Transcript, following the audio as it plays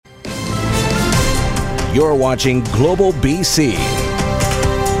You're watching Global BC.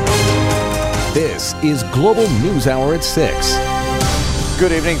 This is Global News Hour at 6.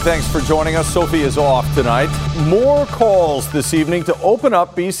 Good evening. Thanks for joining us. Sophie is off tonight. More calls this evening to open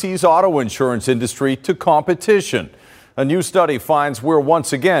up BC's auto insurance industry to competition. A new study finds we're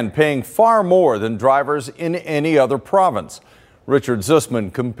once again paying far more than drivers in any other province. Richard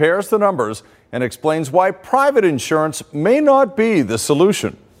Zussman compares the numbers and explains why private insurance may not be the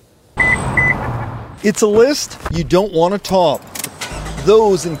solution. It's a list you don't want to top.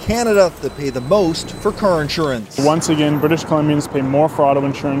 Those in Canada that pay the most for car insurance. Once again, British Columbians pay more for auto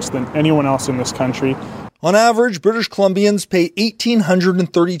insurance than anyone else in this country. On average, British Columbians pay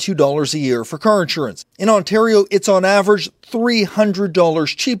 $1,832 a year for car insurance. In Ontario, it's on average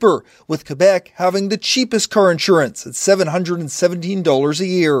 $300 cheaper, with Quebec having the cheapest car insurance at $717 a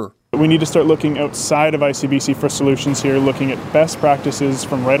year. We need to start looking outside of ICBC for solutions here, looking at best practices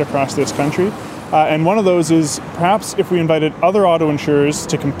from right across this country. And one of those is perhaps if we invited other auto insurers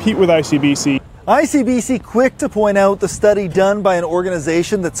to compete with ICBC. ICBC quick to point out the study done by an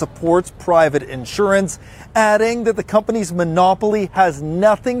organization that supports private insurance, adding that the company's monopoly has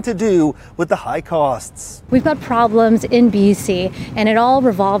nothing to do with the high costs. We've got problems in BC, and it all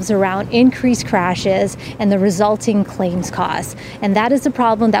revolves around increased crashes and the resulting claims costs. And that is a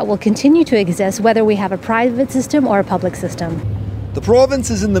problem that will continue to exist whether we have a private system or a public system. The province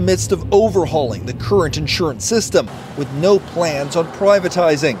is in the midst of overhauling the current insurance system with no plans on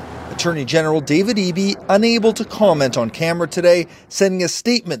privatizing. Attorney General David Eby unable to comment on camera today, sending a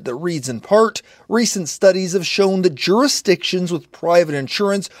statement that reads in part, recent studies have shown that jurisdictions with private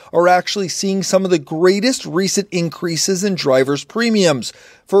insurance are actually seeing some of the greatest recent increases in drivers' premiums.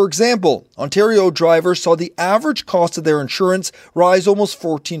 For example, Ontario drivers saw the average cost of their insurance rise almost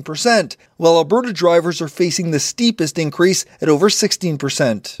 14%, while Alberta drivers are facing the steepest increase at over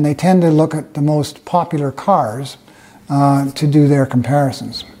 16%. They tend to look at the most popular cars to do their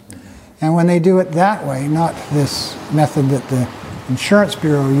comparisons. And when they do it that way, not this method that the Insurance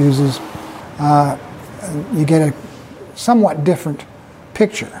Bureau uses, you get a somewhat different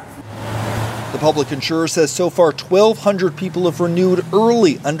picture. The public insurer says so far 1,200 people have renewed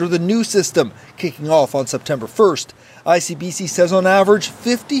early under the new system, kicking off on September 1st. ICBC says on average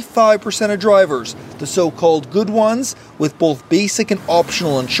 55% of drivers, the so-called good ones, with both basic and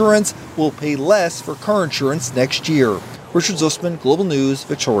optional insurance, will pay less for car insurance next year. Richard Zussman, Global News,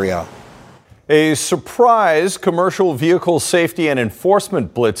 Victoria. A surprise commercial vehicle safety and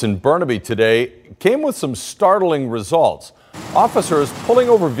enforcement blitz in Burnaby today came with some startling results. Officers pulling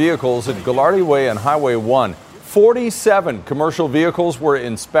over vehicles at Gallardi Way and Highway 1. 47 commercial vehicles were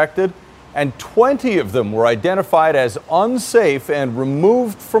inspected and 20 of them were identified as unsafe and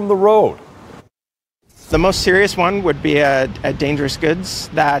removed from the road. The most serious one would be a dangerous goods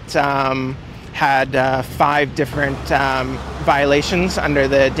that had 5 different violations under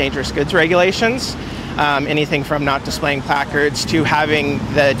the dangerous goods regulations. Anything from not displaying placards to having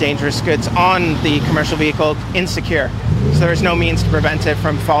the dangerous goods on the commercial vehicle insecure. So there's no means to prevent it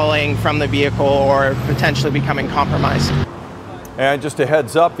from falling from the vehicle or potentially becoming compromised. And just a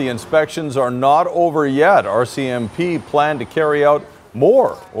heads up, the inspections are not over yet. RCMP plan to carry out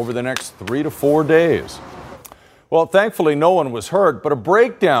more over the next 3 to 4 days. Well, thankfully no one was hurt, but a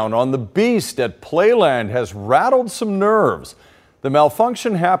breakdown on the Beast at Playland has rattled some nerves. The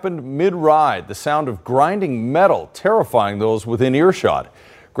malfunction happened mid-ride, the sound of grinding metal terrifying those within earshot.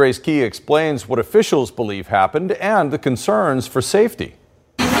 Grace Key explains what officials believe happened and the concerns for safety.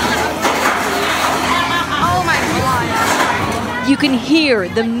 You can hear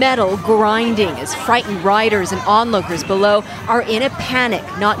the metal grinding as frightened riders and onlookers below are in a panic,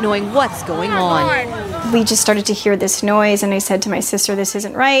 not knowing what's going on. We just started to hear this noise and I said to my sister, this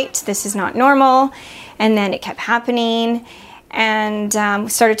isn't right, this is not normal. And then it kept happening and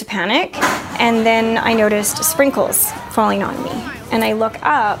started to panic. And then I noticed sprinkles falling on me. And I look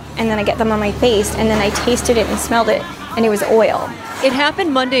up and then I get them on my face and then I tasted it and smelled it and it was oil. It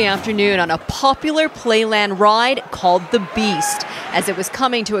happened Monday afternoon on a popular Playland ride called The Beast. As it was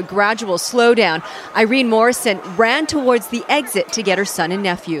coming to a gradual slowdown, Irene Morrison ran towards the exit to get her son and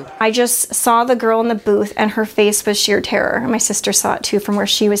nephew. I just saw the girl in the booth and her face was sheer terror. My sister saw it too from where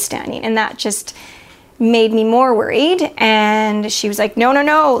she was standing, and that just made me more worried. And she was like, no, no,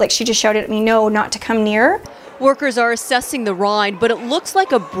 no. Like she just shouted at me, no, not to come near. Workers are assessing the ride, but it looks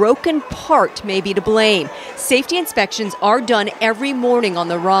like a broken part may be to blame. Safety inspections are done every morning on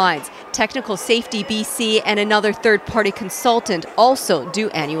the rides. Technical Safety BC and another third-party consultant also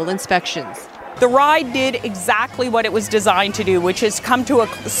do annual inspections. The ride did exactly what it was designed to do, which is come to a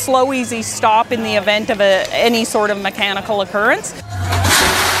slow, easy stop in the event of any sort of mechanical occurrence.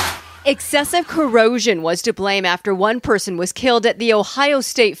 Excessive corrosion was to blame after one person was killed at the Ohio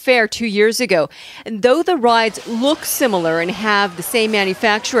State Fair 2 years ago. And though the rides look similar and have the same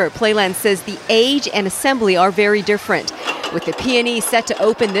manufacturer, Playland says the age and assembly are very different. With the P&E set to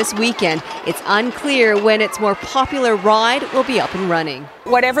open this weekend, it's unclear when its more popular ride will be up and running.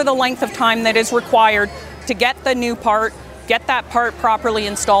 Whatever the length of time that is required to get the new part, get that part properly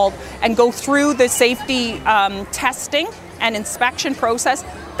installed, and go through the safety testing and inspection process,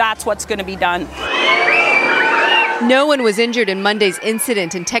 that's what's going to be done. No one was injured in Monday's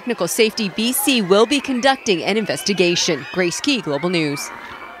incident, and Technical Safety BC will be conducting an investigation. Grace Key, Global News.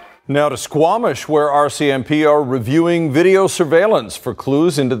 Now to Squamish, where RCMP are reviewing video surveillance for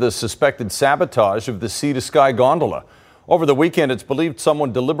clues into the suspected sabotage of the Sea to Sky gondola. Over the weekend, it's believed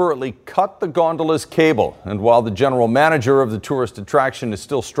someone deliberately cut the gondola's cable. And while the general manager of the tourist attraction is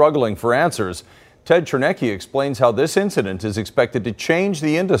still struggling for answers, Ted Chernecki explains how this incident is expected to change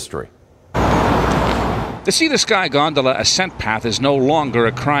the industry. The Sea to Sky gondola ascent path is no longer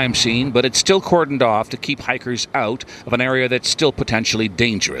a crime scene, but it's still cordoned off to keep hikers out of an area that's still potentially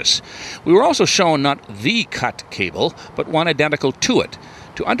dangerous. We were also shown not the cut cable, but one identical to it,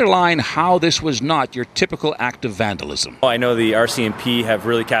 to underline how this was not your typical act of vandalism. I know the RCMP have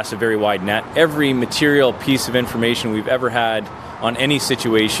really cast a very wide net. Every material piece of information we've ever had on any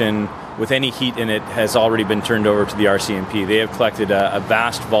situation with any heat in it has already been turned over to the RCMP. They have collected a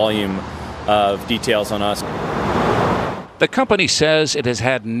vast volume of details on us. The company says it has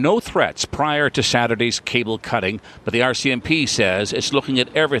had no threats prior to Saturday's cable cutting, but the RCMP says it's looking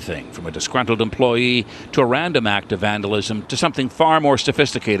at everything from a disgruntled employee to a random act of vandalism to something far more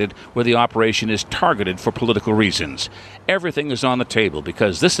sophisticated where the operation is targeted for political reasons. Everything is on the table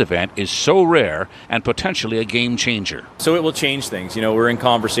because this event is so rare and potentially a game changer. So it will change things. You know, we're in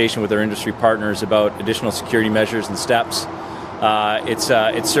conversation with our industry partners about additional security measures and steps. It's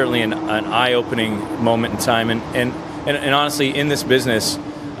certainly an eye-opening moment in time, and honestly, in this business,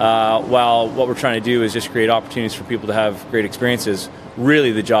 while what we're trying to do is just create opportunities for people to have great experiences,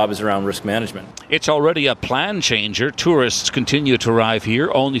 really the job is around risk management. It's already a plan changer. Tourists continue to arrive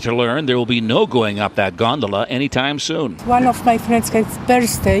here, only to learn there will be no going up that gondola anytime soon. One of my friends has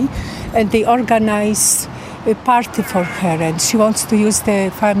birthday, and they organize a party for her, and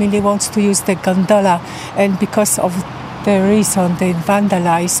the family wants to use the gondola, and because of the reason they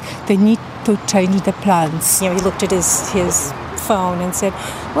vandalize, they need to change the plans. You know, he looked at his phone and said,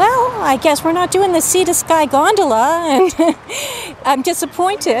 well, I guess we're not doing the Sea to Sky gondola, and I'm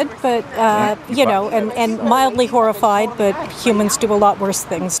disappointed, but, and mildly horrified, but humans do a lot worse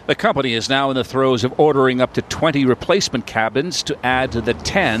things. The company is now in the throes of ordering up to 20 replacement cabins to add to the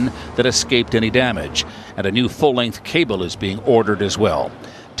 10 that escaped any damage, and a new full-length cable is being ordered as well.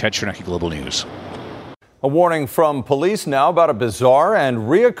 Ted Chernecki, Global News. A warning from police now about a bizarre and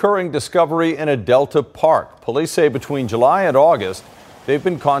reoccurring discovery in a Delta park. Police say between July and August, they've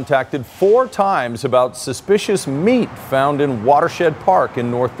been contacted 4 times about suspicious meat found in Watershed Park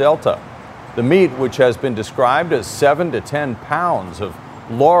in North Delta. The meat, which has been described as 7 to 10 pounds of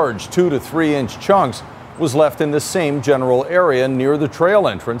large 2 to 3 inch chunks, was left in the same general area near the trail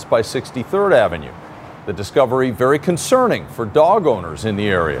entrance by 63rd Avenue. The discovery very concerning for dog owners in the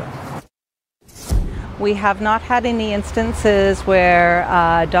area. We have not had any instances where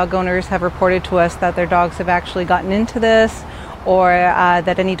dog owners have reported to us that their dogs have actually gotten into this or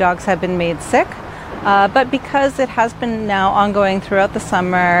that any dogs have been made sick. But because it has been now ongoing throughout the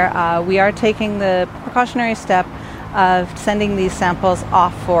summer, we are taking the precautionary step of sending these samples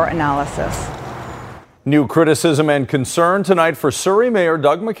off for analysis. New criticism and concern tonight for Surrey Mayor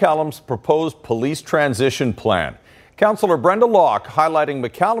Doug McCallum's proposed police transition plan. Councillor Brenda Locke highlighting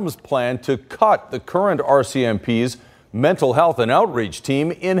McCallum's plan to cut the current RCMP's mental health and outreach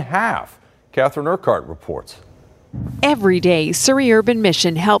team in half. Catherine Urquhart reports. Every day, Surrey Urban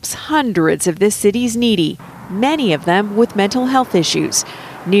Mission helps hundreds of this city's needy, many of them with mental health issues.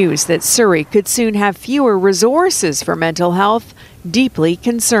 News that Surrey could soon have fewer resources for mental health, deeply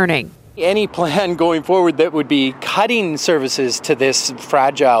concerning. Any plan going forward that would be cutting services to this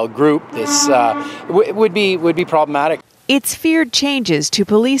fragile group, this would be problematic. It's feared changes to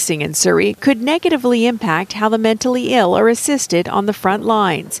policing in Surrey could negatively impact how the mentally ill are assisted on the front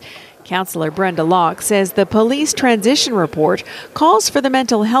lines. Councillor Brenda Locke says the police transition report calls for the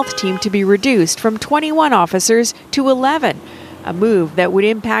mental health team to be reduced from 21 officers to 11. A move that would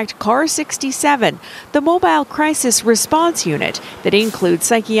impact CAR 67, the mobile crisis response unit that includes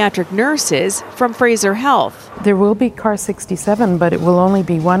psychiatric nurses from Fraser Health. There will be CAR 67, but it will only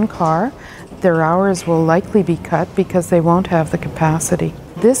be one car. Their hours will likely be cut because they won't have the capacity.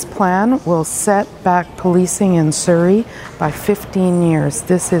 This plan will set back policing in Surrey by 15 years.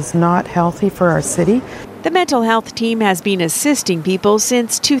 This is not healthy for our city. The mental health team has been assisting people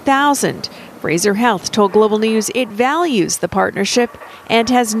since 2000. Fraser Health told Global News it values the partnership and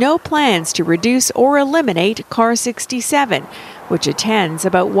has no plans to reduce or eliminate Car 67, which attends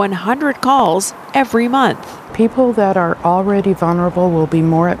about 100 calls every month. People that are already vulnerable will be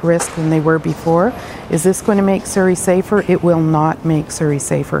more at risk than they were before. Is this going to make Surrey safer? It will not make Surrey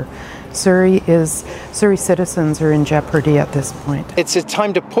safer. Surrey citizens are in jeopardy at this point. It's a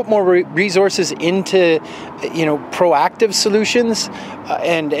time to put more resources into, proactive solutions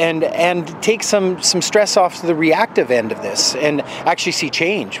and take some stress off the reactive end of this and actually see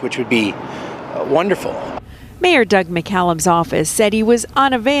change, which would be wonderful. Mayor Doug McCallum's office said he was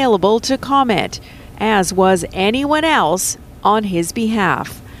unavailable to comment, as was anyone else on his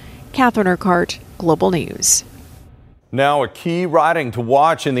behalf. Catherine Urquhart, Global News. Now, a key riding to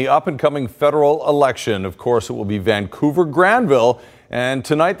watch in the up-and-coming federal election. Of course, it will be Vancouver-Granville. And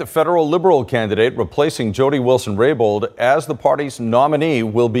tonight, the federal Liberal candidate replacing Jody Wilson-Raybould as the party's nominee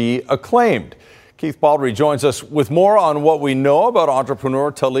will be acclaimed. Keith Baldry joins us with more on what we know about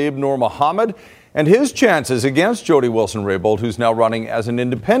entrepreneur Tlaib Noor Mohamed and his chances against Jody Wilson-Raybould, who's now running as an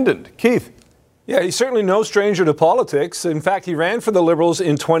independent. Keith. Yeah, he's certainly no stranger to politics. In fact, he ran for the Liberals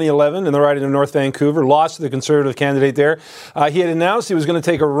in 2011 in the riding of North Vancouver, lost to the Conservative candidate there. He had announced he was going to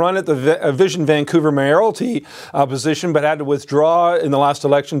take a run at the Vision Vancouver mayoralty position, but had to withdraw in the last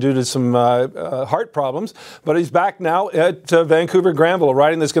election due to some heart problems. But he's back now at Vancouver-Granville, a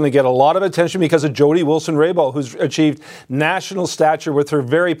riding that's going to get a lot of attention because of Jody Wilson-Raybould, who's achieved national stature with her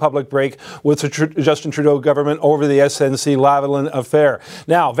very public break with the Justin Trudeau government over the SNC-Lavalin affair.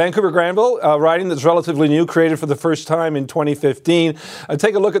 Now, Vancouver-Granville, riding that's relatively new, created for the first time in 2015.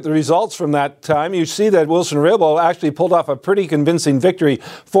 Take a look at the results from that time. You see that Wilson-Raybould actually pulled off a pretty convincing victory.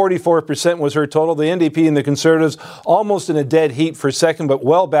 44% was her total. The NDP and the Conservatives almost in a dead heat for second, but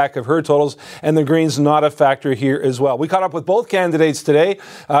well back of her totals. And the Greens not a factor here as well. We caught up with both candidates today.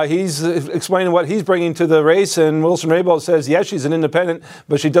 He's explaining what he's bringing to the race. And Wilson-Raybould says, yes, she's an independent,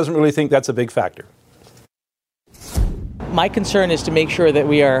 but she doesn't really think that's a big factor. My concern is to make sure that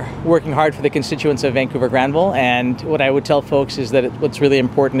we are working hard for the constituents of Vancouver-Granville, and what I would tell folks is that what's really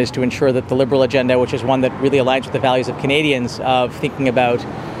important is to ensure that the Liberal agenda, which is one that really aligns with the values of Canadians, of thinking about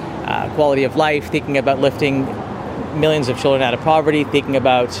quality of life, thinking about lifting millions of children out of poverty, thinking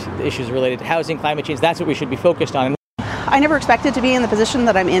about issues related to housing, climate change, that's what we should be focused on. I never expected to be in the position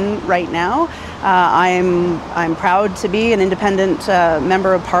that I'm in right now. I'm proud to be an independent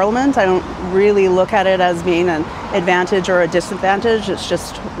member of Parliament. I don't really look at it as being an advantage or a disadvantage. It's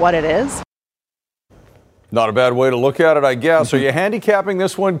just what it is. Not a bad way to look at it, I guess. Are you handicapping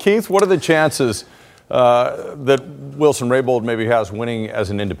this one, Keith? What are the chances that Wilson-Raybould maybe has winning as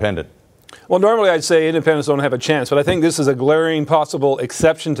an independent? Well, normally I'd say independents don't have a chance, but I think this is a glaring possible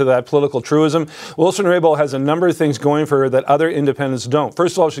exception to that political truism. Wilson-Raybould has a number of things going for her that other independents don't.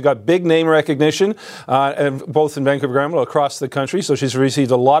 First of all, she's got big name recognition, both in Vancouver-Granville across the country, so she's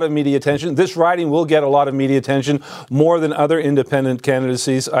received a lot of media attention. This riding will get a lot of media attention, more than other independent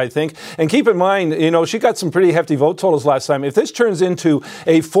candidacies, I think. And keep in mind, she got some pretty hefty vote totals last time. If this turns into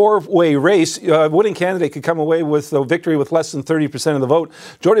a four-way race, a winning candidate could come away with a victory with less than 30% of the vote.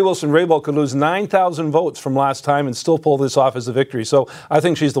 Jody Wilson-Raybould could lose 9,000 votes from last time and still pull this off as a victory. So I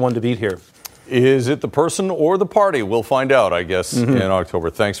think she's the one to beat here. Is it the person or the party? We'll find out, I guess, in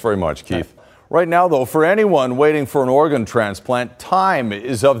October. Thanks very much, Keith. Right now, though, for anyone waiting for an organ transplant, time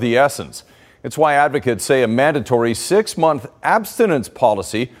is of the essence. It's why advocates say a mandatory 6-month abstinence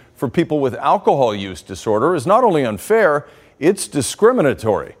policy for people with alcohol use disorder is not only unfair, it's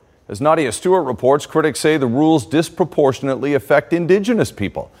discriminatory. As Nadia Stewart reports, critics say the rules disproportionately affect Indigenous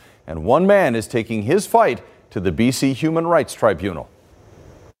people. And one man is taking his fight to the BC Human Rights Tribunal.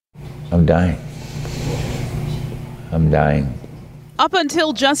 I'm dying. Up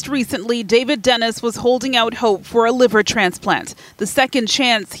until just recently, David Dennis was holding out hope for a liver transplant, the second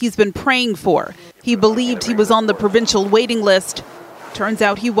chance he's been praying for. He believed he was on the provincial waiting list. Turns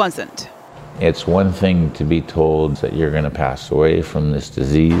out he wasn't. It's one thing to be told that you're going to pass away from this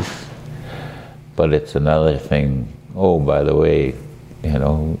disease, but it's another thing, oh, by the way,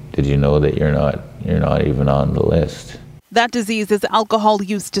 did you know that you're not even on the list? That disease is alcohol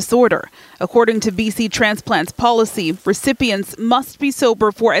use disorder. According to BC Transplant's policy, recipients must be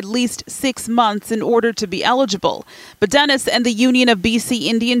sober for at least 6 months in order to be eligible. But Dennis and the Union of BC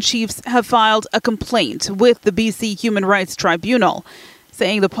Indian Chiefs have filed a complaint with the BC Human Rights Tribunal.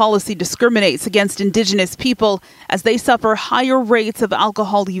 saying the policy discriminates against Indigenous people as they suffer higher rates of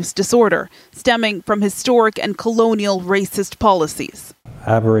alcohol use disorder, stemming from historic and colonial racist policies.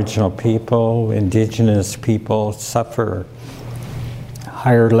 Aboriginal people, Indigenous people suffer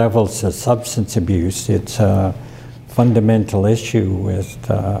higher levels of substance abuse. It's a fundamental issue with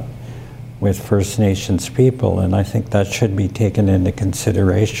First Nations people, and I think that should be taken into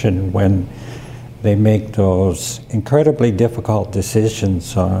consideration when they make those incredibly difficult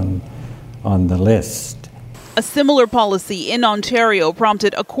decisions on the list. A similar policy in Ontario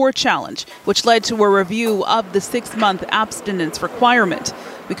prompted a court challenge, which led to a review of the 6-month abstinence requirement.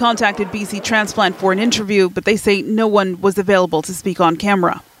 We contacted BC Transplant for an interview, but they say no one was available to speak on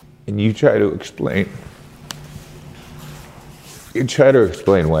camera. And you try to explain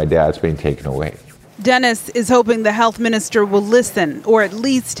why Dad's being taken away. Dennis is hoping the health minister will listen, or at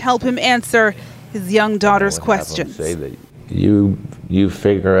least help him answer his young daughter's questions. Say that you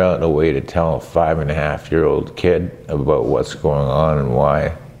figure out a way to tell a 5.5-year-old kid about what's going on and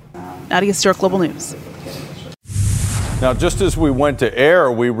why. Nadia Stewart, Global News. Now, just as we went to air,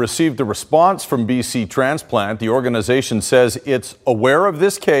 we received a response from BC Transplant. The organization says it's aware of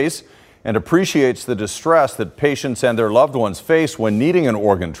this case and appreciates the distress that patients and their loved ones face when needing an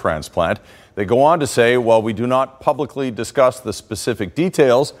organ transplant. They go on to say, while we do not publicly discuss the specific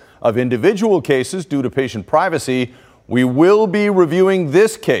details of individual cases due to patient privacy, we will be reviewing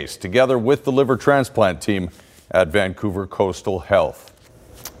this case together with the liver transplant team at Vancouver Coastal Health.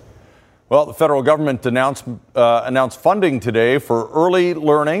 Well, the federal government announced funding today for early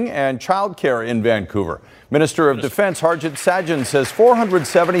learning and childcare in Vancouver. Minister of Defense Harjit Sajjan says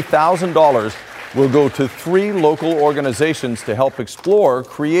 $470,000 will go to 3 local organizations to help explore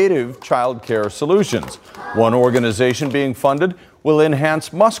creative childcare solutions. One organization being funded will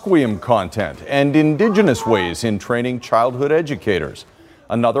enhance Musqueam content and Indigenous ways in training childhood educators.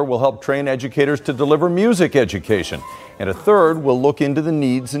 Another will help train educators to deliver music education. And a third will look into the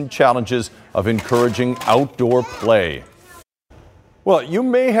needs and challenges of encouraging outdoor play. Well, you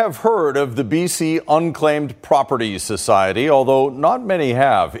may have heard of the BC Unclaimed Property Society, although not many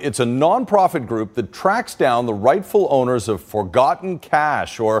have. It's a nonprofit group that tracks down the rightful owners of forgotten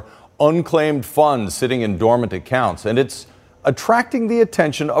cash or unclaimed funds sitting in dormant accounts. And it's attracting the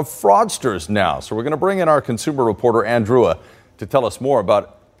attention of fraudsters now. So we're going to bring in our consumer reporter, Andrew, to tell us more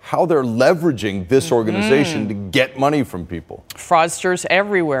about how they're leveraging this organization to get money from people. Fraudsters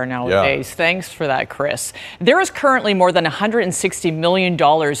everywhere nowadays. Yeah. Thanks for that, Chris. There is currently more than $160 million in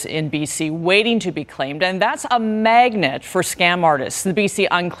BC waiting to be claimed, and that's a magnet for scam artists. The BC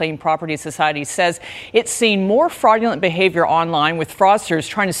Unclaimed Property Society says it's seen more fraudulent behavior online, with fraudsters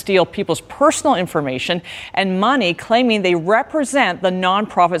trying to steal people's personal information and money, claiming they represent the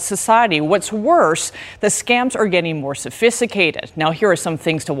nonprofit society. What's worse, the scams are getting more sophisticated. Now, here are some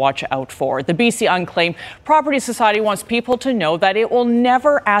things to watch out for. The BC Unclaimed Property Society wants people to know that it will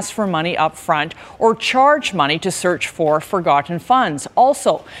never ask for money up front or charge money to search for forgotten funds.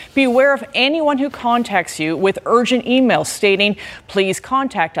 Also, beware of anyone who contacts you with urgent emails stating, please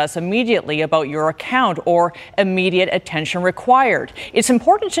contact us immediately about your account or immediate attention required. It's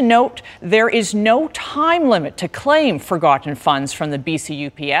important to note there is no time limit to claim forgotten funds from the BC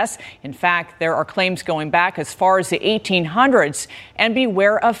UPS. In fact, there are claims going back as far as the 1800s. And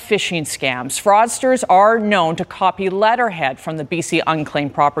beware of phishing scams. Fraudsters are known to copy letterhead from the BC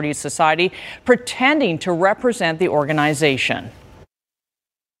Unclaimed Property Society, pretending to represent the organization.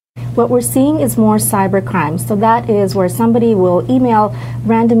 What we're seeing is more cybercrime. So that is where somebody will email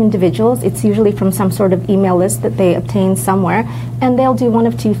random individuals. It's usually from some sort of email list that they obtain somewhere. And they'll do one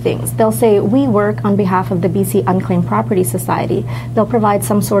of two things. They'll say, we work on behalf of the BC Unclaimed Property Society. They'll provide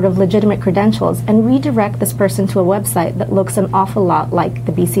some sort of legitimate credentials and redirect this person to a website that looks an awful lot like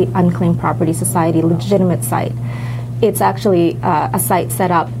the BC Unclaimed Property Society legitimate site. It's actually a site set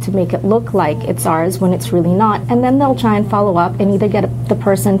up to make it look like it's ours when it's really not. And then they'll try and follow up and either get the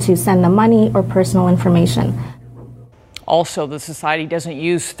person to send them money or personal information. Also, the Society doesn't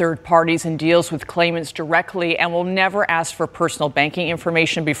use third parties and deals with claimants directly and will never ask for personal banking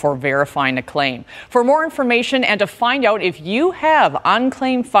information before verifying a claim. For more information and to find out if you have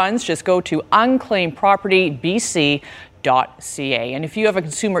unclaimed funds, just go to unclaimedpropertybc.ca. And if you have a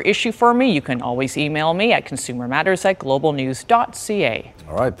consumer issue for me, you can always email me at consumermatters@globalnews.ca.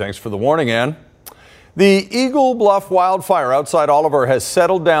 All right, thanks for the warning, Ann. The Eagle Bluff wildfire outside Oliver has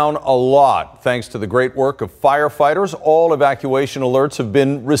settled down a lot. Thanks to the great work of firefighters, all evacuation alerts have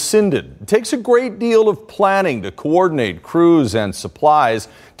been rescinded. It takes a great deal of planning to coordinate crews and supplies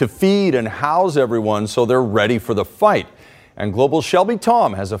to feed and house everyone so they're ready for the fight. And Global's Shelby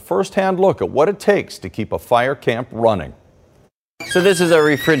Tom has a first-hand look at what it takes to keep a fire camp running. So this is a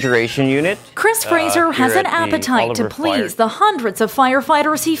refrigeration unit. Chris Fraser has an appetite to please the hundreds of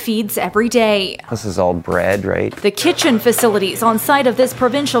firefighters he feeds every day. This is all bread, right? The kitchen facilities on site of this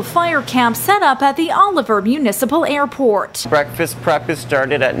provincial fire camp set up at the Oliver Municipal Airport. Breakfast prep is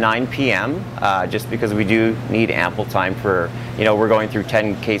started at 9 p.m. Just because we do need ample time for, we're going through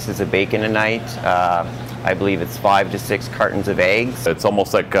 10 cases of bacon a night. I believe it's 5 to 6 cartons of eggs. It's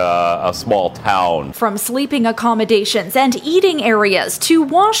almost like a small town. From sleeping accommodations and eating areas to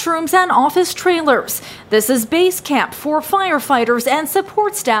washrooms and office trailers, this is base camp for firefighters and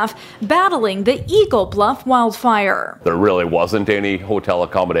support staff battling the Eagle Bluff wildfire. There really wasn't any hotel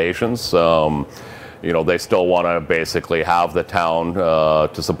accommodations. They still want to basically have the town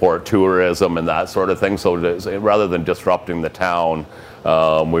to support tourism and that sort of thing. So rather than disrupting the town,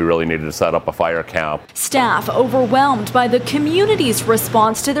 we really needed to set up a fire camp. Staff overwhelmed by the community's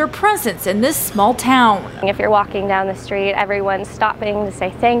response to their presence in this small town. If you're walking down the street, everyone's stopping to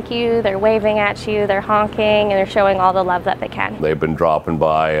say thank you, they're waving at you, they're honking, and they're showing all the love that they can. They've been dropping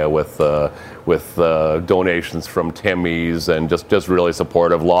by with donations from Timmy's and just really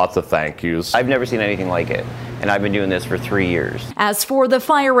supportive, lots of thank yous. I've never seen anything like it, and I've been doing this for 3 years. As for the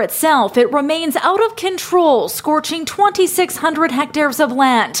fire itself, it remains out of control, scorching 2,600 hectares of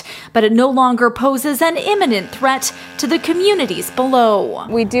land, but it no longer poses an imminent threat to the communities below.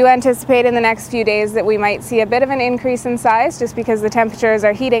 We do anticipate in the next few days that we might see a bit of an increase in size just because the temperatures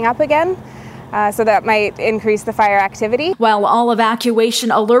are heating up again. So that might increase the fire activity. While all evacuation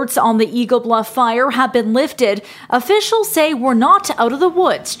alerts on the Eagle Bluff fire have been lifted, officials say we're not out of the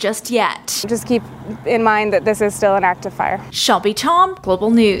woods just yet. Just keep in mind that this is still an active fire. Shelby Tom,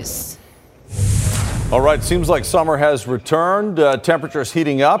 Global News. All right, seems like summer has returned. Temperatures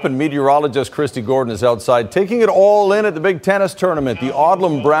heating up, and meteorologist Christy Gordon is outside taking it all in at the big tennis tournament, the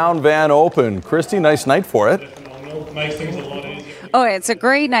Odlum Brown Van Open. Christy, nice night for it. Oh, it's a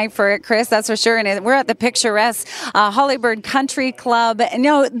great night for it, Chris, that's for sure. And we're at the picturesque Hollybird Country Club. And,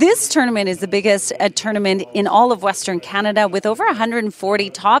 this tournament is the biggest tournament in all of Western Canada with over 140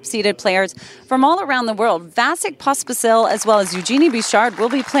 top-seeded players from all around the world. Vasek Pospisil as well as Eugenie Bouchard will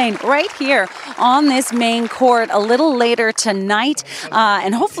be playing right here on this main court a little later tonight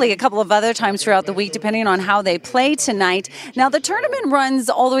and hopefully a couple of other times throughout the week, depending on how they play tonight. Now, the tournament runs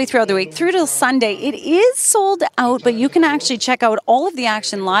all the way throughout the week through till Sunday. It is sold out, but you can actually check out all of the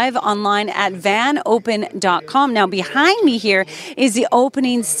action live online at vanopen.com. Now, behind me here is the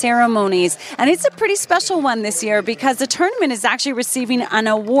opening ceremonies, and it's a pretty special one this year because the tournament is actually receiving an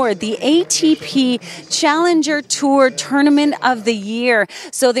award, the ATP Challenger Tour Tournament of the Year.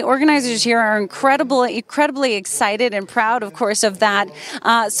 So the organizers here are incredibly excited and proud, of course, of that.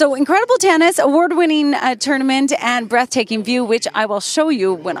 So incredible tennis, award-winning tournament, and breathtaking view, which I will show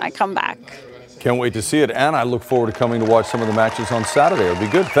you when I come back. Can't wait to see it, and I look forward to coming to watch some of the matches on Saturday. It'll be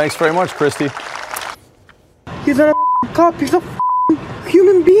good. Thanks very much, Christy. He's not a cop. He's a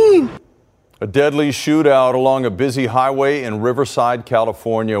human being. A deadly shootout along a busy highway in Riverside,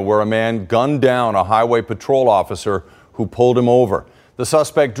 California, where a man gunned down a highway patrol officer who pulled him over. The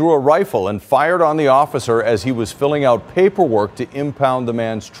suspect drew a rifle and fired on the officer as he was filling out paperwork to impound the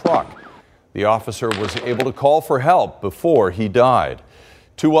man's truck. The officer was able to call for help before he died.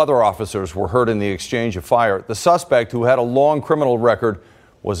 2 other officers were hurt in the exchange of fire. The suspect, who had a long criminal record,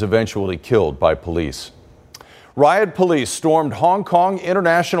 was eventually killed by police. Riot police stormed Hong Kong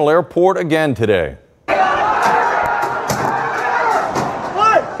International Airport again today.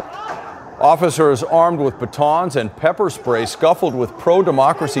 Officers armed with batons and pepper spray scuffled with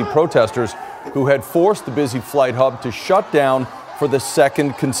pro-democracy protesters who had forced the busy flight hub to shut down for the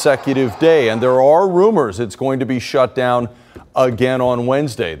second consecutive day. And there are rumors it's going to be shut down again on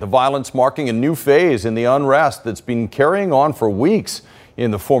Wednesday. The violence marking a new phase in the unrest that's been carrying on for weeks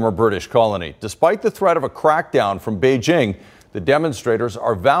in the former British colony. Despite the threat of a crackdown from Beijing, the demonstrators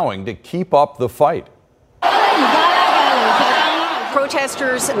are vowing to keep up the fight.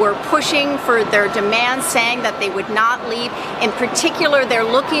 Protesters were pushing for their demands, saying that they would not leave. In particular, they're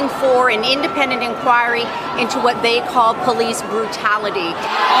looking for an independent inquiry into what they call police brutality.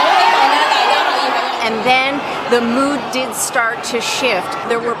 And then the mood did start to shift.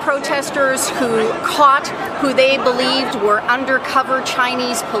 There were protesters who caught who they believed were undercover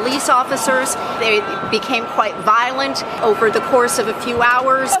Chinese police officers. They became quite violent over the course of a few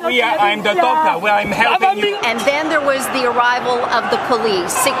hours. I'm the doctor. I'm helping you. And then there was the arrival of the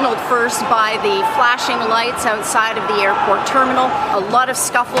police, signaled first by the flashing lights outside of the airport terminal. A lot of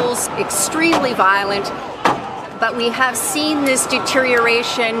scuffles, extremely violent. but we have seen this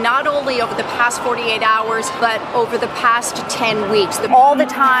deterioration not only over the past 48 hours, but over the past 10 weeks. All the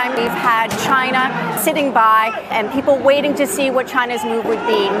time we've had China sitting by and people waiting to see what China's move would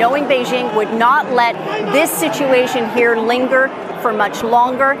be, knowing Beijing would not let this situation here linger for much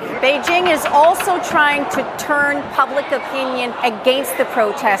longer. Beijing is also trying to turn public opinion against the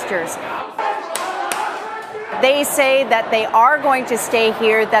protesters. They say that they are going to stay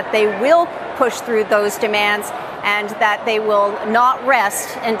here, that they will push through those demands, and that they will not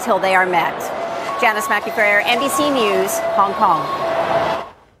rest until they are met. Janice Mackey-Ferrer, NBC News, Hong Kong.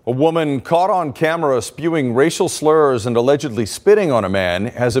 A woman caught on camera spewing racial slurs and allegedly spitting on a man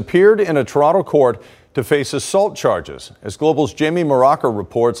has appeared in a Toronto court to face assault charges. As Global's Jamie Maraca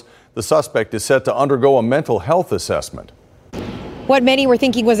reports, the suspect is set to undergo a mental health assessment. What many were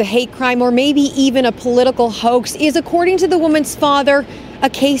thinking was a hate crime or maybe even a political hoax is, according to the woman's father, a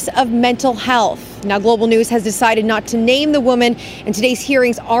case of mental health. Now, Global News has decided not to name the woman, and today's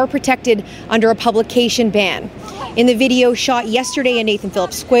hearings are protected under a publication ban. In the video shot yesterday in Nathan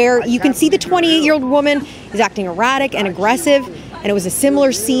Phillips Square, you can see the 28-year-old woman is acting erratic and aggressive, and it was a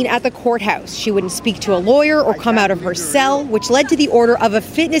similar scene at the courthouse. She wouldn't speak to a lawyer or come out of her cell, which led to the order of a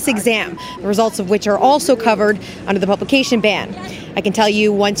fitness exam, the results of which are also covered under the publication ban. I can tell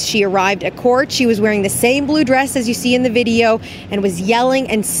you, once she arrived at court, she was wearing the same blue dress as you see in the video and was yelling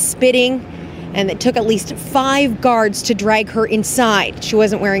and spitting, and it took at least 5 guards to drag her inside. She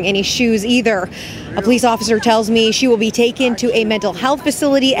wasn't wearing any shoes either. A police officer tells me she will be taken to a mental health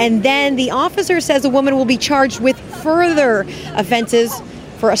facility, and then the officer says the woman will be charged with further offenses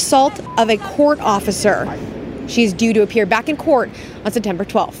for assault of a court officer. She's due to appear back in court on September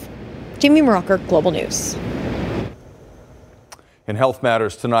 12th. Jamie Maraca, Global News. In Health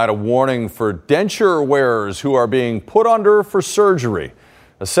Matters tonight, a warning for denture wearers who are being put under for surgery.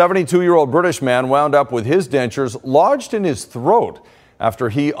 A 72-year-old British man wound up with his dentures lodged in his throat after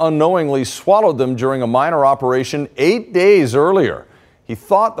he unknowingly swallowed them during a minor operation 8 days earlier. He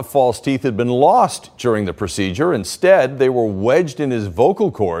thought the false teeth had been lost during the procedure. Instead, they were wedged in his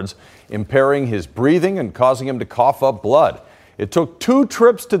vocal cords, impairing his breathing and causing him to cough up blood. It took 2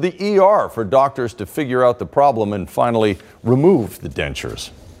 trips to the ER for doctors to figure out the problem and finally remove the dentures.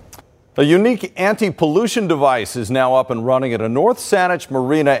 A unique anti-pollution device is now up and running at a North Saanich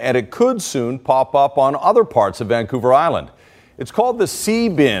marina, and it could soon pop up on other parts of Vancouver Island. It's called the Sea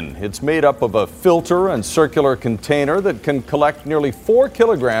Bin. It's made up of a filter and circular container that can collect nearly 4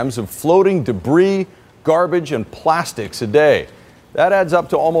 kilograms of floating debris, garbage, and plastics a day. That adds up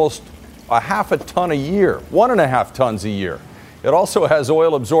to almost a half a ton a year, 1.5 tons a year. It also has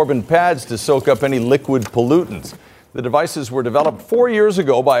oil-absorbent pads to soak up any liquid pollutants. The devices were developed 4 years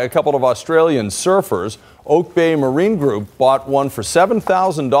ago by a couple of Australian surfers. Oak Bay Marine Group bought one for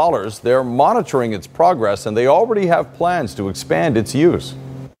 $7,000. They're monitoring its progress, and they already have plans to expand its use.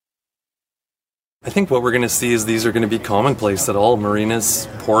 I think what we're going to see is these are going to be commonplace at all marinas,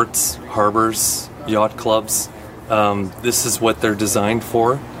 ports, harbors, yacht clubs. This is what they're designed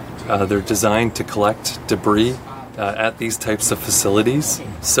for. They're designed to collect debris at these types of facilities.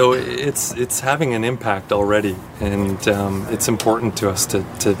 So it's having an impact already, and it's important to us to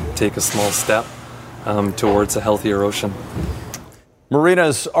take a small step towards a healthier ocean.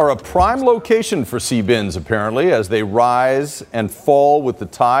 Marinas are a prime location for sea bins, apparently, as they rise and fall with the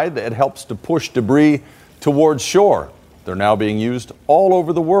tide that helps to push debris towards shore. They're now being used all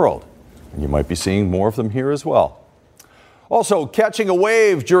over the world, and you might be seeing more of them here as well. Also, catching a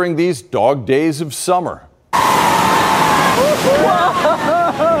wave during these dog days of summer.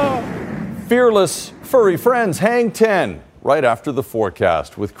 Fearless furry friends hang 10 right after the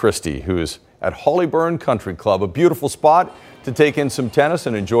forecast with Christy, who's at Hollyburn Country Club, a beautiful spot to take in some tennis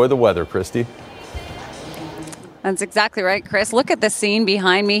and enjoy the weather. Christy? That's exactly right, Chris. Look at the scene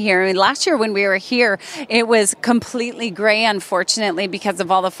behind me here. I mean, last year when we were here, it was completely gray, unfortunately, because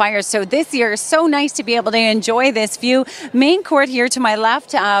of all the fires. So this year, it's so nice to be able to enjoy this view. Main court here to my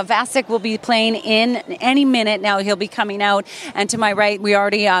left, Vasek will be playing in any minute now. He'll be coming out. And to my right, we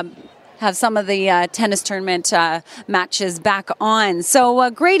already have some of the tennis tournament matches back on. So a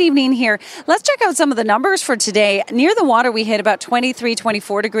great evening here. Let's check out some of the numbers for today. Near the water, we hit about 23,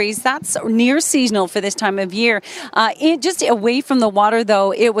 24 degrees. That's near seasonal for this time of year. Just away from the water,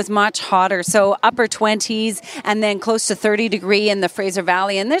 though, it was much hotter. So upper 20s and then close to 30 degree in the Fraser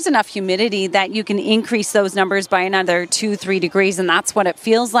Valley. And there's enough humidity that you can increase those numbers by another 2-3 degrees. And that's what it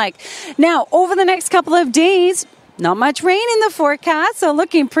feels like. Now, over the next couple of days, Not much rain in the forecast, so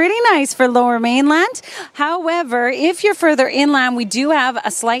looking pretty nice for lower mainland. However, if you're further inland, we do have a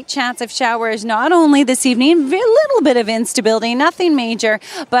slight chance of showers, not only this evening, a little bit of instability, nothing major,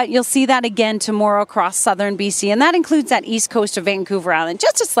 but you'll see that again tomorrow across southern BC, and that includes that east coast of Vancouver Island.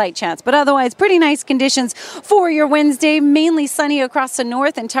 Just a slight chance, but otherwise pretty nice conditions for your Wednesday. Mainly sunny across the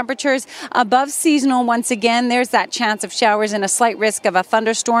north and temperatures above seasonal once again. There's that chance of showers and a slight risk of a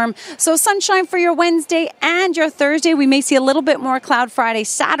thunderstorm. So sunshine for your Wednesday and your Thursday. We may see a little bit more cloud Friday,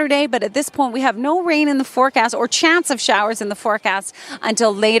 Saturday, but at this point we have no rain in the forecast or chance of showers in the forecast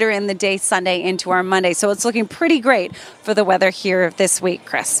until later in the day, Sunday into our Monday. So it's looking pretty great for the weather here this week.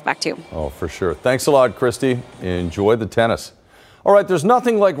 Chris, back to you. Oh, for sure. Thanks a lot, Christy. Enjoy the tennis. All right, there's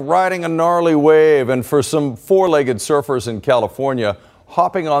nothing like riding a gnarly wave, and for some four-legged surfers in California,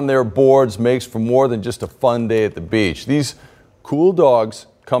 hopping on their boards makes for more than just a fun day at the beach. These cool dogs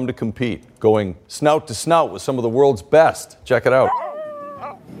come to compete, going snout to snout with some of the world's best. Check it out.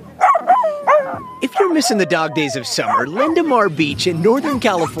 If you're missing the dog days of summer, Linda Beach in Northern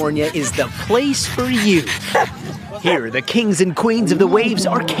California is the place for you. Here, the kings and queens of the waves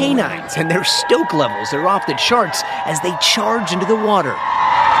are canines, and their stoke levels are off the charts as they charge into the water.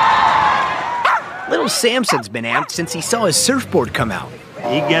 Little Samson's been amped since he saw his surfboard come out.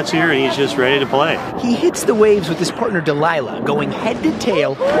 He gets here and he's just ready to play. He hits the waves with his partner Delilah, going head to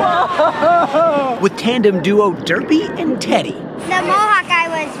tail with tandem duo Derpy and Teddy. The Mohawk guy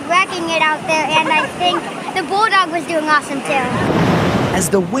was wrecking it out there, and I think the Bulldog was doing awesome too. As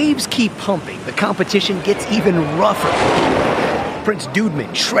the waves keep pumping, the competition gets even rougher. Prince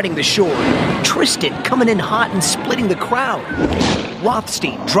Dudeman shredding the shore, Tristan coming in hot and splitting the crowd.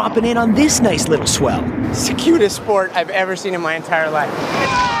 Rothstein dropping in on this nice little swell. It's the cutest sport I've ever seen in my entire life.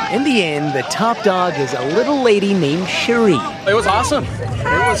 In the end, the top dog is a little lady named Cherie. It was awesome.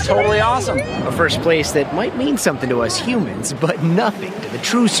 It was totally awesome. A first place that might mean something to us humans, but nothing to the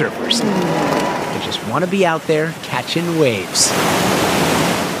true surfers. They just want to be out there catching waves.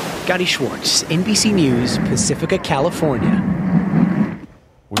 Scotty Schwartz, NBC News, Pacifica, California.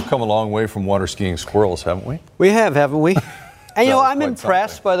 We've come a long way from water skiing squirrels, haven't we? We have, haven't we? And you know, I'm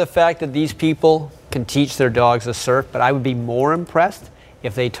impressed by the fact that these people can teach their dogs to surf, but I would be more impressed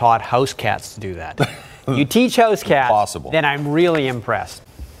if they taught house cats to do that. You teach house cats, then I'm really impressed.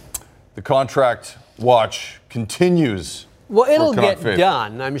 The contract watch continues. Well, it'll get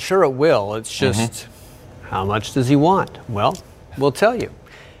done. I'm sure it will. It's just, how much does he want? Well, we'll tell you.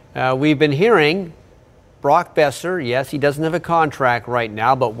 We've been hearing Brock Boeser, yes, he doesn't have a contract right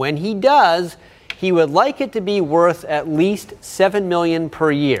now, but when he does, he would like it to be worth at least $7 million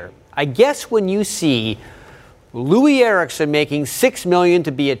per year. I guess when you see Louis Eriksson making $6 million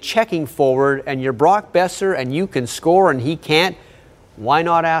to be a checking forward, and you're Brock Boeser and you can score and he can't, why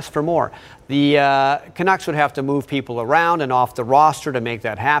not ask for more? The Canucks would have to move people around and off the roster to make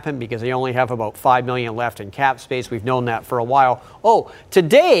that happen because they only have about $5 million left in cap space. We've known that for a while. Oh,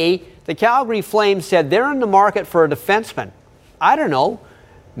 today the Calgary Flames said they're in the market for a defenseman. I don't know.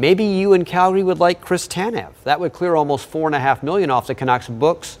 Maybe you in Calgary would like Chris Tanev. That would clear almost $4.5 million off the Canucks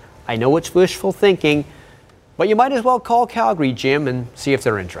books. I know it's wishful thinking, but you might as well call Calgary, Jim, and see if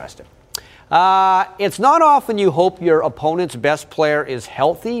they're interested. It's not often you hope your opponent's best player is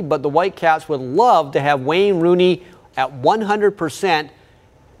healthy, but the Whitecaps would love to have Wayne Rooney at 100%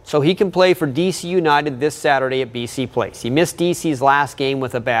 so he can play for DC United this Saturday at BC Place. He missed DC's last game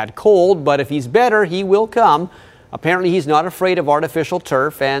with a bad cold, but if he's better, he will come. Apparently, he's not afraid of artificial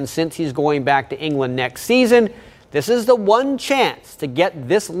turf, and since he's going back to England next season, this is the one chance to get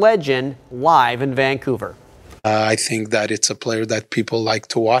this legend live in Vancouver. I think that it's a player that people like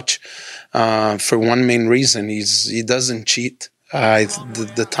to watch for one main reason. He doesn't cheat.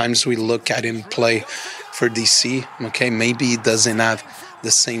 The times we look at him play for DC, okay, maybe he doesn't have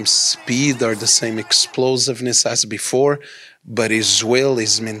the same speed or the same explosiveness as before, but his will,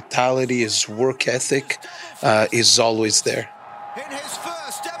 his mentality, his work ethic is always there.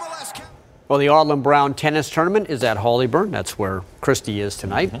 Well, the Orland Brown tennis tournament is at Hollyburn. That's where Christy is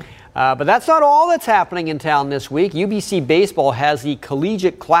tonight. But that's not all that's happening in town this week. UBC Baseball has the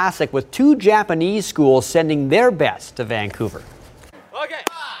Collegiate Classic with 2 Japanese schools sending their best to Vancouver.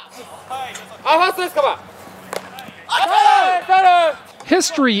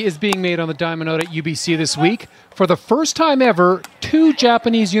 History is being made on the Diamond Out at UBC this week. For the first time ever, 2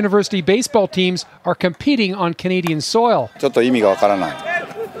 Japanese university baseball teams are competing on Canadian soil.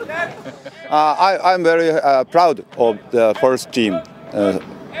 I'm very proud of the first team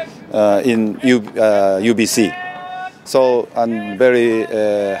in UBC. So I'm very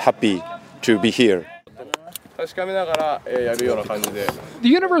happy to be here. The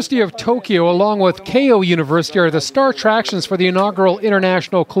University of Tokyo, along with Keio University, are the star attractions for the inaugural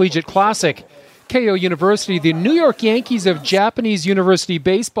International Collegiate Classic. Keio University, the New York Yankees of Japanese university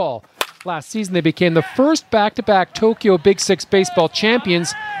baseball. Last season, they became the first back-to-back Tokyo Big Six baseball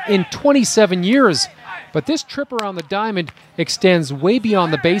champions in 27 years. But this trip around the diamond extends way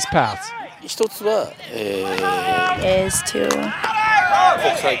beyond the base paths. Is to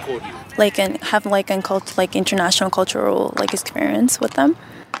have international cultural experience with them.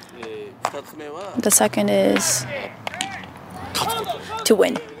 The second is to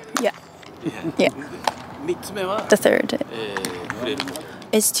win. Yeah. The third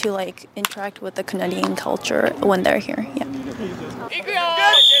is to interact with the Canadian culture when they're here. Yeah.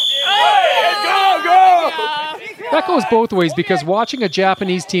 That goes both ways because watching a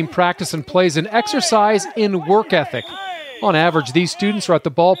Japanese team practice and play is an exercise in work ethic. On average, these students are at the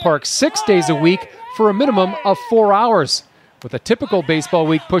ballpark 6 days a week for a minimum of 4 hours, with a typical baseball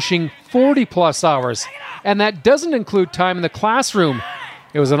week pushing 40-plus hours. And that doesn't include time in the classroom.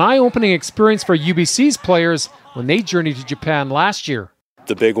 It was an eye-opening experience for UBC's players when they journeyed to Japan last year.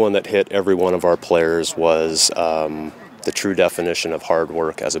 The big one that hit every one of our players was the true definition of hard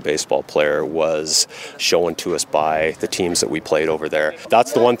work as a baseball player was shown to us by the teams that we played over there.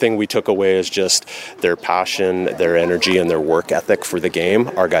 That's the one thing we took away is just their passion, their energy, and their work ethic for the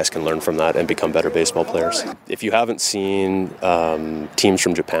game. Our guys can learn from that and become better baseball players. If you haven't seen teams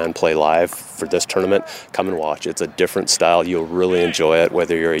from Japan play live for this tournament, come and watch. It's a different style. You'll really enjoy it,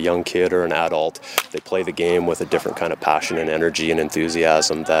 whether you're a young kid or an adult. They play the game with a different kind of passion and energy and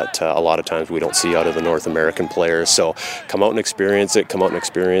enthusiasm that a lot of times we don't see out of the North American players. So come out and experience it. Come out and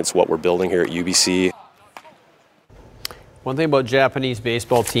experience what we're building here at UBC. One thing about Japanese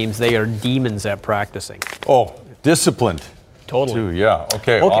baseball teams, they are demons at practicing. Oh, disciplined. Totally. Too, yeah.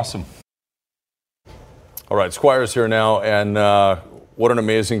 Okay, awesome. All right, Squire's here now, and what an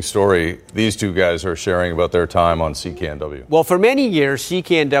amazing story these two guys are sharing about their time on CKNW. Well, for many years,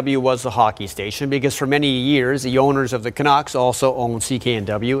 CKNW was the hockey station because for many years, the owners of the Canucks also owned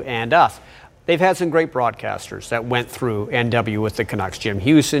CKNW and us. They've had some great broadcasters that went through NW with the Canucks. Jim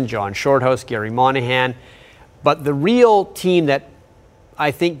Hewson, John Shorthouse, Gary Monahan. But the real team that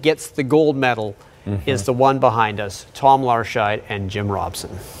I think gets the gold medal is the one behind us, Tom Larscheid and Jim Robson.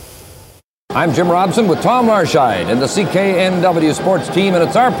 I'm Jim Robson with Tom Larscheid and the CKNW Sports team, and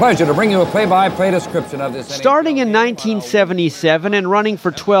it's our pleasure to bring you a play-by-play description of this. Starting in 1977 and running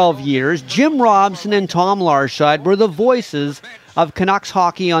for 12 years, Jim Robson and Tom Larscheid were the voices of Canucks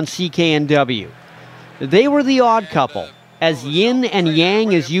hockey on CKNW. They were the odd couple, as yin and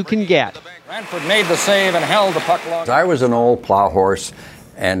yang as you can get. Ranford made the save and held the puck long. I was an old plow horse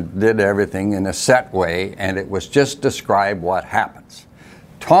and did everything in a set way, and it was just describe what happens.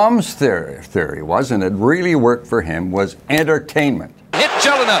 Tom's theory was, and it really worked for him, was entertainment. Hit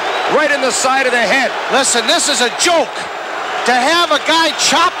Jelena right in the side of the head. Listen, this is a joke. To have a guy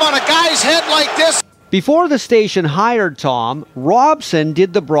chop on a guy's head like this. Before the station hired Tom, Robson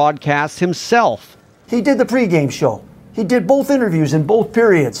did the broadcast himself. He did the pregame show. He did both interviews in both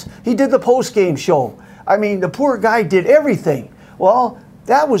periods. He did the postgame show. I mean, the poor guy did everything. Well,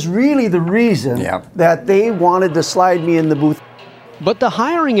 that was really the reason that they wanted to slide me in the booth. But the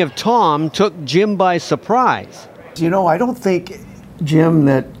hiring of Tom took Jim by surprise. You know, I don't think, Jim,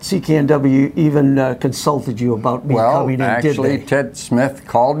 that CKNW even consulted you about me coming in, actually, did they? Ted Smith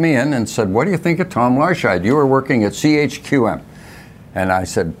called me in and said, what do you think of Tom Larscheid? You were working at CHQM. And I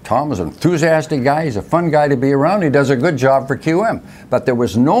said, Tom is an enthusiastic guy. He's a fun guy to be around. He does a good job for QM. But there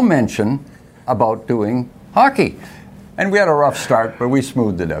was no mention about doing hockey. And we had a rough start, but we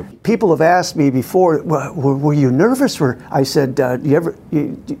smoothed it out. People have asked me before, were you nervous? I said, have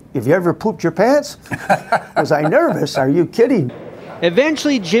you ever pooped your pants? Was I nervous? Are you kidding?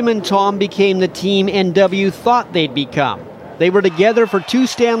 Eventually, Jim and Tom became the team NW thought they'd become. They were together for 2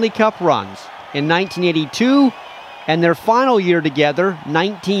 Stanley Cup runs, in 1982 and their final year together,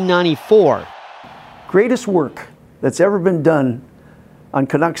 1994. Greatest work that's ever been done on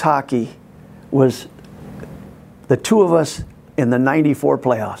Canucks hockey was the two of us in the 94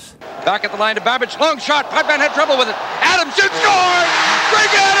 playoffs. Back at the line to Babbage, long shot, Pipeman had trouble with it. Adams should score!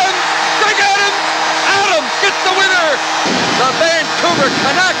 Greg Adams! Greg Adams! Adams gets the winner! The Vancouver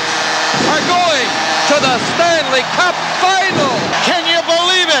Canucks are going to the Stanley Cup Final! Can you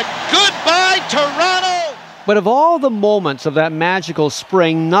believe it? Goodbye, Toronto! But of all the moments of that magical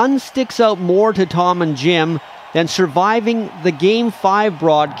spring, none sticks out more to Tom and Jim than surviving the Game 5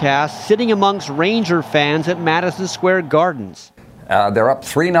 broadcast sitting amongst Ranger fans at Madison Square Gardens. They're up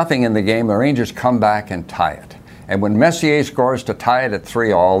 3-0 in the game. The Rangers come back and tie it. And when Messier scores to tie it at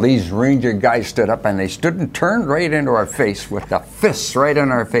 3-all, these Ranger guys stood up and they stood and turned right into our face with the fists right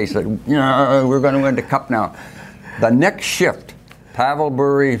in our face. Like, we're going to win the cup now. The next shift, Pavel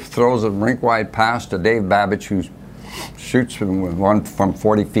Bure throws a rink-wide pass to Dave Babbage, who shoots from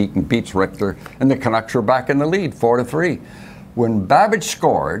 40 feet and beats Richter, and the Canucks are back in the lead, 4-3. When Babbage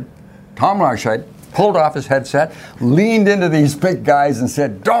scored, Tom Larscheid pulled off his headset, leaned into these big guys and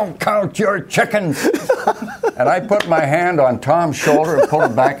said, "Don't count your chickens." And I put my hand on Tom's shoulder and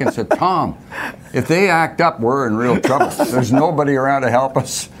pulled it back and said, "Tom, if they act up, we're in real trouble. There's nobody around to help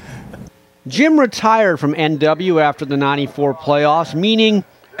us." Jim retired from NW after the 94 playoffs, meaning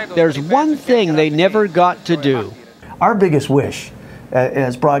there's one thing they never got to do. Our biggest wish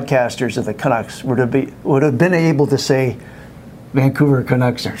as broadcasters of the Canucks would have been able to say, Vancouver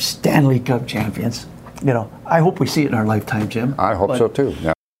Canucks are Stanley Cup champions. I hope we see it in our lifetime, Jim. I hope so too.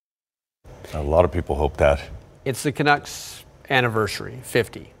 Yeah. A lot of people hope that. It's the Canucks anniversary,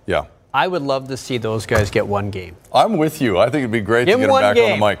 50. Yeah. I would love to see those guys get one game. I'm with you. I think it'd be great to get them back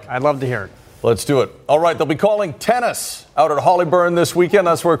on the mic. I'd love to hear it. Let's do it. All right, they'll be calling tennis out at Hollyburn this weekend.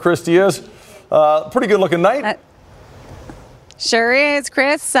 That's where Christy is. Pretty good looking night. Sure is,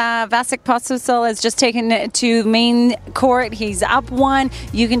 Chris. Vasek Pospisil has just taken it to main court. He's up 1.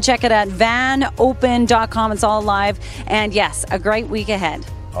 You can check it at vanopen.com. It's all live. And yes, a great week ahead.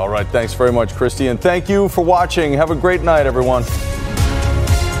 All right. Thanks very much, Christy. And thank you for watching. Have a great night, everyone.